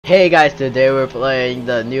Hey guys, today we're playing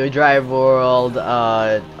the new Drive World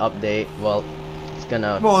update. Well, it's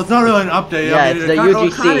gonna. Well, it's not really an update. Yeah, I mean, it's the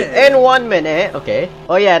UGC in 1 minute. Okay.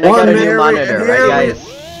 Oh yeah, and I got a new monitor, right, guys?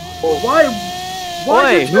 Why?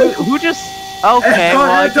 Wait, who just? Okay,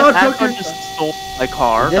 well, I guess Anton just stole my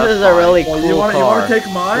car. This is a really cool you car. You want to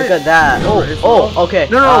take mine? Look at that. Oh, okay.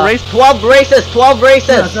 No, race 12 races. 12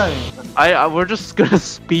 races. We're just gonna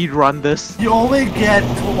speed run this. You only get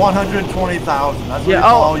 120,000. That's what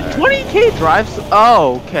oh, 20k drives.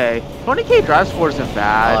 Oh, okay. 20k drive score isn't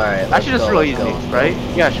bad. Alright, actually, just really easy, right?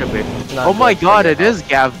 Yeah, it should be. Oh my good, god, it is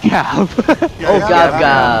Gav Gav.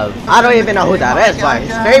 Gav. I don't even know who that is, but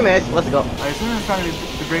he's famous. Let's go. I assume it's trying to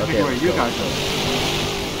bring me to where you guys are.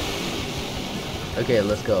 Okay,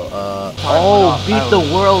 let's go. Beat the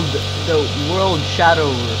world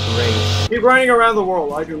shadow race. Keep grinding around the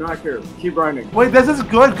world. I do not care. Keep grinding. Wait, this is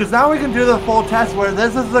good because now we can do the full test where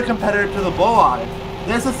this is the competitor to the bull-eye.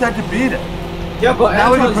 This is said to beat it. Yeah, but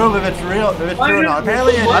now we can prove if it's real, if it's true or not.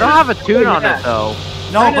 Apparently, I don't have a tune on it though.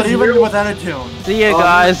 No, but even without a tune. See ya,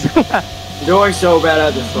 guys. Doing so bad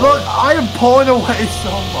at this. Look, I am pulling away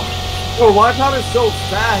so much. Oh, Wipeout is so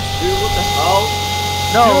fast, dude. What the hell?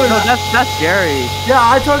 No, that's Jerry. Yeah,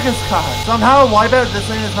 I took his car. Somehow, Wipeout, this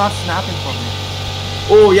thing is not snapping from me.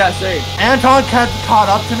 Oh, yeah, same. Anton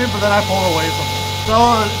caught up to me, but then I pulled away from him.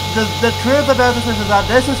 So, the truth about this is that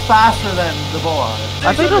this is faster than the bull-eye.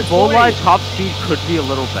 I think the bull-eye top speed could be a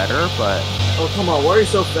little better, but... Oh, come on. Why are you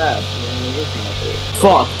so fast?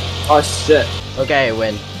 Fuck. Oh, shit. Okay,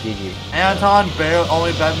 win. GG. Anton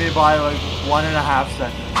only bet me by like 1.5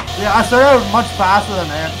 seconds. Yeah, I started much faster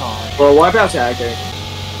than Anton. Bro, Wipeout's hacking.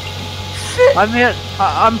 I mean,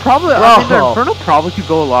 I'm probably. I mean, the Inferno probably could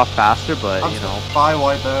go a lot faster, but you know. Bye,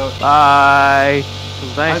 Wipeout. Bye. It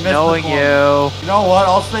was nice knowing you. You know what?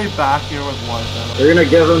 I'll stay back here with Wipeout. You're gonna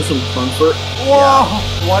give him some comfort. Whoa! Yeah.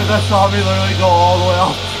 Wipeout saw me literally go all the way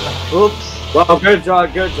up. Oops. Well, good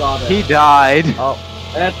job, good job. He died. Oh.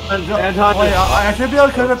 Anton, wait, I should be able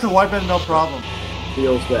to cut up to Wipeout, no problem.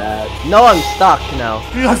 Feels bad. No, I'm stuck now.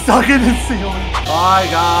 You got stuck in the ceiling. Bye,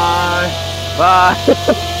 guys. Bye.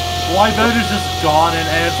 Wipeout is just gone, and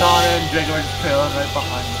Anton and Jacob are just trailing right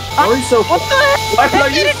behind me. How are you so? What the heck?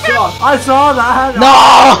 Wipeout, you suck. I saw that.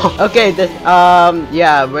 No. Okay, this.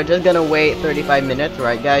 Yeah, we're just gonna wait 35 minutes,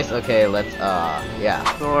 right, guys? Okay, let's. Yeah.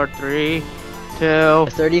 4, 3, 2,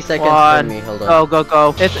 30 seconds 1. for me. Hold on.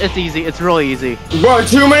 Go. It's easy. It's really easy. Bro,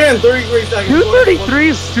 2 minutes, 33 seconds. 2:33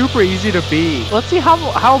 is super easy to beat. Let's see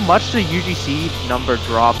how much the UGC number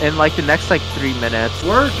dropped in like the next like 3 minutes.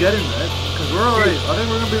 We're getting it because we're already. I think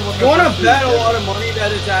we're gonna be. You want to bet a lot of money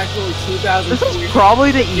that it's actually 2,000? This is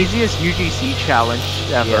probably the easiest UGC challenge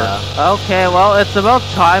ever. Yeah. Okay, well, it's about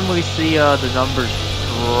time we see the numbers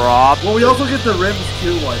drop. Well, we also get the rims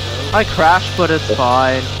too, Wipeout. I crashed, but it's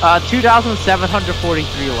fine.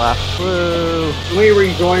 2,743 left. Woo! Let me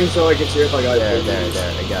rejoin so I can see if I got it. There.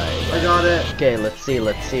 I got it. Okay, let's see.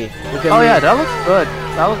 Oh yeah, that looks good.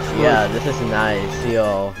 That looks good. Yeah, this is nice,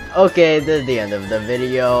 yo. Okay, this is the end of the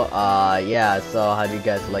video. Yeah, so how do you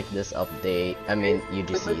guys like this update? I mean,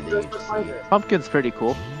 UGC, the UGC. Pumpkin's pretty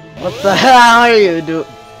cool. What the hell are you doing?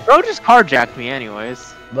 Bro just carjacked me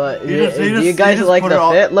anyways. But do you guys like the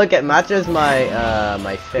fit? Look, it matches my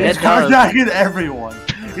my fit. He's carjacking everyone.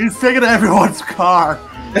 He's taking everyone's car.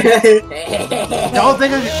 Don't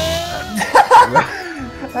think of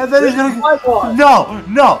and then he's gonna No.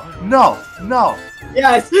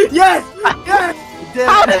 Yes.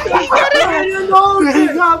 How did he get it? He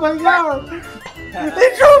got my car.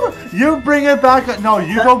 You bring it back. No,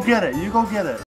 you go get it.